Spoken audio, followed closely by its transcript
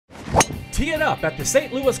Tee it up at the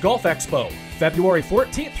St. Louis Golf Expo, February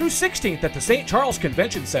 14th through 16th at the St. Charles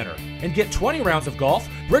Convention Center, and get 20 rounds of golf,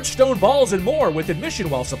 Bridgestone balls, and more with admission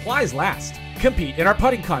while supplies last. Compete in our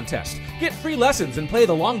putting contest, get free lessons, and play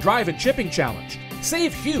the long drive and chipping challenge.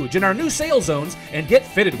 Save huge in our new sales zones and get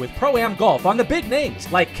fitted with Pro-Am golf on the big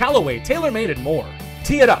names like Callaway, TaylorMade, and more.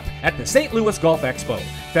 Tee it up at the St. Louis Golf Expo,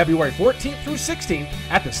 February 14th through 16th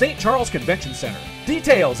at the St. Charles Convention Center.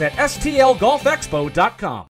 Details at stlgolfexpo.com.